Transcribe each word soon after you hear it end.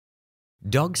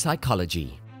Dog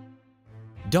psychology.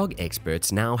 Dog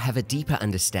experts now have a deeper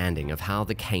understanding of how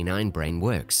the canine brain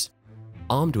works.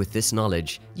 Armed with this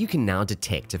knowledge, you can now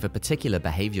detect if a particular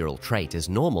behavioral trait is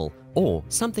normal or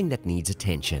something that needs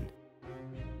attention.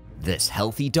 This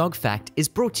healthy dog fact is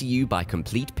brought to you by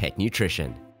Complete Pet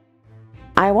Nutrition.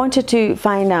 I wanted to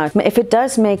find out if it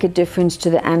does make a difference to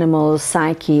the animal's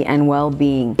psyche and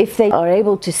well-being, if they are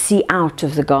able to see out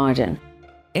of the garden.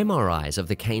 MRIs of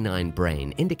the canine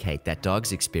brain indicate that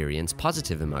dogs experience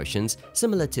positive emotions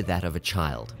similar to that of a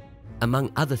child.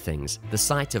 Among other things, the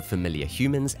sight of familiar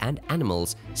humans and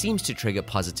animals seems to trigger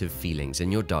positive feelings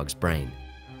in your dog's brain.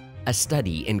 A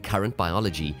study in Current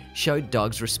Biology showed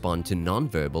dogs respond to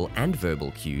nonverbal and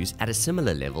verbal cues at a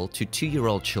similar level to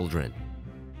 2-year-old children.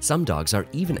 Some dogs are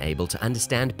even able to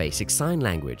understand basic sign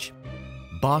language.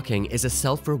 Barking is a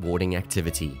self-rewarding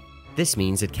activity. This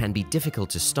means it can be difficult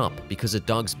to stop because a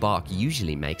dog's bark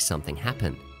usually makes something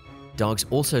happen. Dogs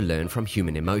also learn from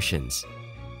human emotions.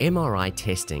 MRI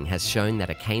testing has shown that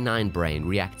a canine brain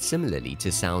reacts similarly to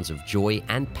sounds of joy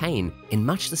and pain in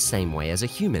much the same way as a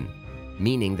human,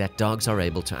 meaning that dogs are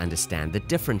able to understand the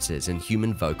differences in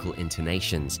human vocal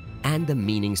intonations and the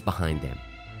meanings behind them.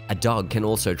 A dog can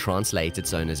also translate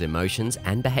its owner's emotions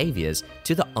and behaviors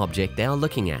to the object they are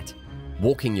looking at.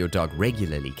 Walking your dog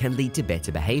regularly can lead to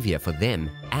better behavior for them,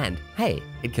 and hey,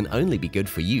 it can only be good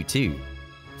for you too.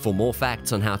 For more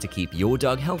facts on how to keep your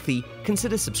dog healthy,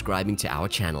 consider subscribing to our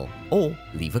channel or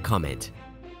leave a comment.